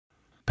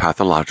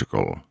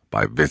Pathological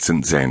by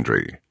Vincent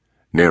Zandri.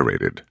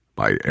 Narrated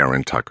by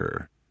Aaron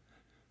Tucker.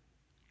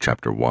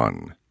 Chapter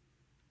 1.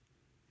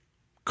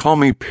 Call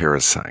me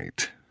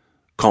parasite.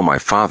 Call my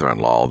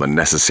father-in-law the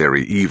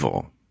necessary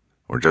evil.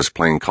 Or just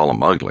plain call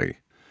him ugly.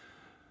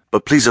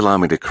 But please allow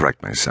me to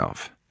correct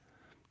myself.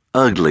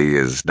 Ugly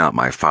is not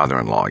my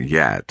father-in-law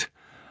yet,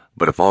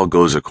 but if all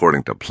goes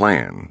according to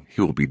plan,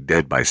 he will be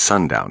dead by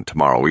sundown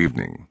tomorrow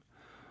evening.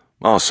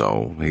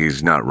 Also,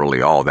 he's not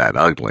really all that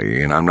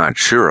ugly, and I'm not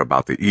sure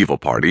about the evil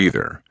part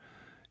either.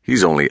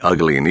 He's only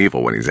ugly and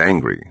evil when he's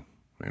angry,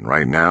 and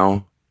right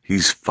now,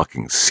 he's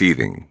fucking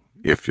seething,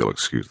 if you'll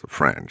excuse the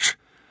French.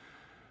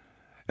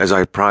 As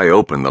I pry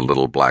open the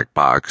little black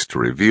box to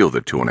reveal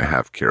the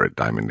 2.5-carat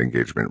diamond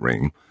engagement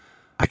ring,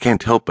 I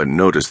can't help but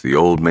notice the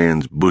old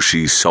man's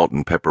bushy salt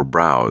and pepper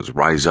brows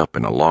rise up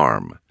in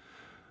alarm.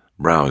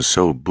 Brows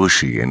so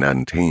bushy and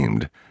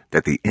untamed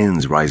that the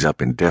ends rise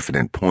up in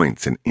definite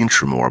points an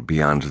inch or more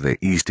beyond the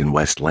east and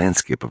west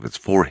landscape of his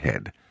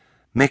forehead,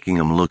 making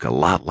him look a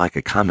lot like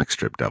a comic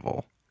strip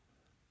devil.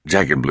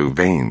 Jagged blue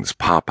veins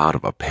pop out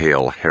of a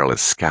pale,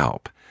 hairless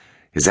scalp.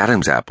 His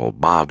Adam's apple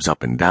bobs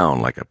up and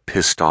down like a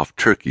pissed-off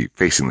turkey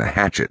facing the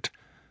hatchet.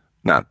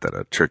 Not that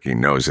a turkey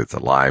knows it's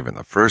alive in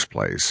the first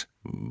place,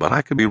 but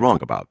I could be wrong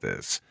about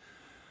this.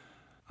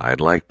 I'd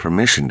like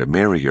permission to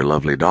marry your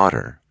lovely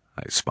daughter,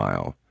 I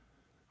smile.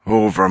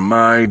 Over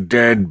my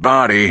dead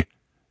body,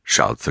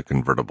 shouts the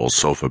convertible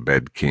sofa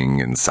bed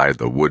king inside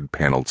the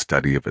wood-paneled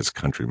study of his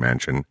country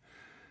mansion.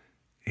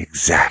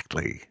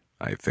 Exactly,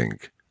 I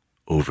think.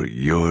 Over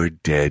your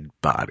dead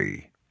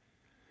body.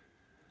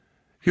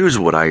 Here's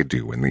what I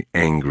do in the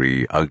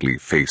angry, ugly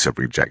face of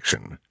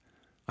rejection.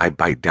 I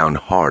bite down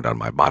hard on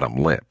my bottom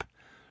lip,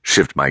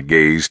 shift my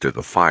gaze to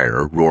the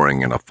fire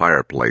roaring in a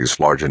fireplace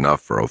large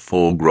enough for a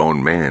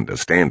full-grown man to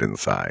stand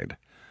inside.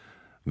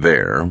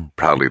 There,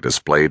 proudly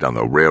displayed on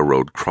the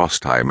railroad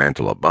cross-tie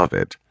mantel above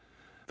it,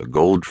 the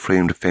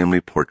gold-framed family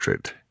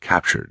portrait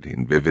captured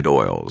in vivid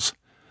oils.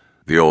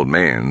 The old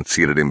man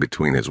seated in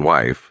between his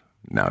wife,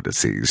 now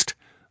deceased,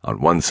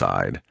 on one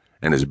side,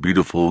 and his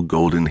beautiful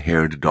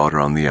golden-haired daughter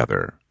on the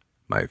other,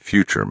 my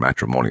future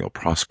matrimonial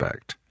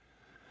prospect.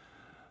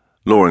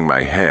 Lowering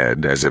my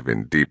head, as if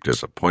in deep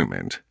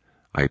disappointment,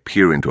 I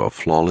peer into a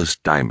flawless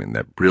diamond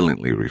that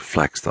brilliantly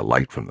reflects the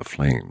light from the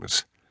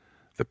flames.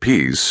 The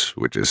piece,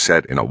 which is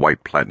set in a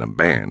white platinum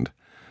band,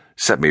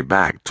 set me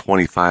back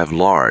 25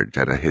 large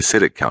at a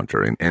Hasidic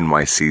counter in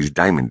NYC's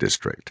Diamond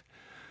District.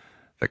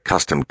 The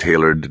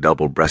custom-tailored,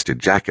 double-breasted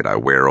jacket I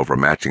wear over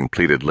matching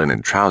pleated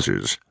linen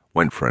trousers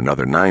went for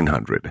another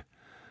 900.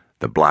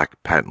 The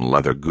black patent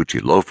leather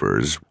Gucci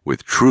loafers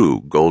with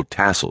true gold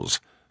tassels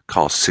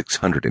cost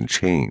 600 and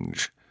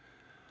change.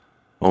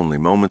 Only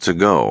moments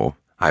ago,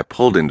 I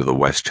pulled into the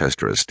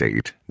Westchester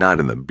estate,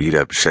 not in the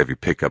beat-up Chevy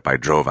pickup I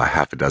drove a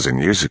half a dozen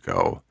years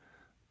ago,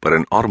 but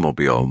an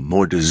automobile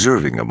more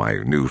deserving of my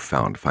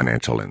newfound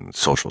financial and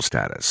social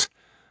status,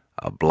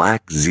 a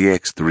black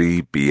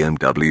ZX3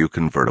 BMW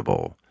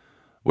convertible,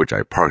 which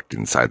I parked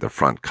inside the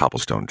front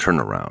cobblestone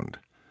turnaround.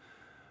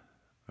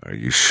 Are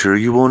you sure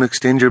you won't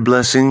extend your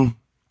blessing?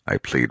 I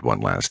plead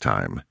one last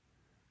time.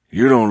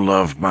 You don't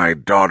love my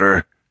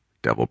daughter,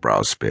 Devil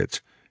Brow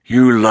spits.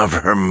 You love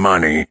her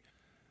money.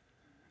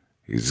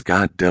 He's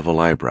got devil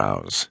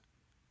eyebrows,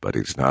 but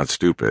he's not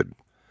stupid.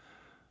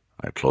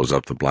 I close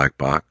up the black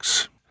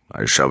box.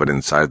 I shove it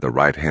inside the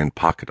right-hand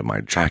pocket of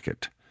my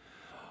jacket.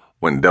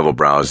 When Devil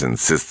Brows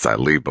insists I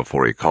leave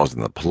before he calls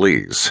in the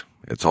police,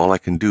 it's all I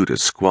can do to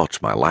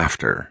squelch my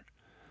laughter.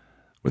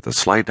 With a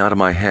slight nod of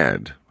my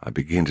head, I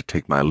begin to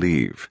take my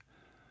leave.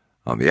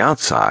 On the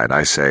outside,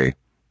 I say,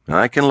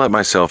 I can let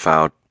myself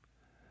out.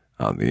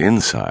 On the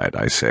inside,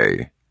 I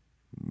say,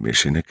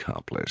 mission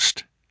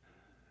accomplished.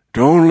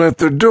 Don't let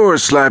the door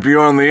slap you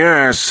on the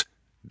ass,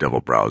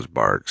 Devil Brows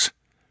barks.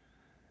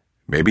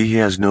 Maybe he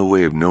has no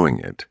way of knowing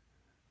it,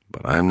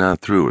 but I'm not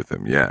through with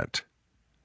him yet.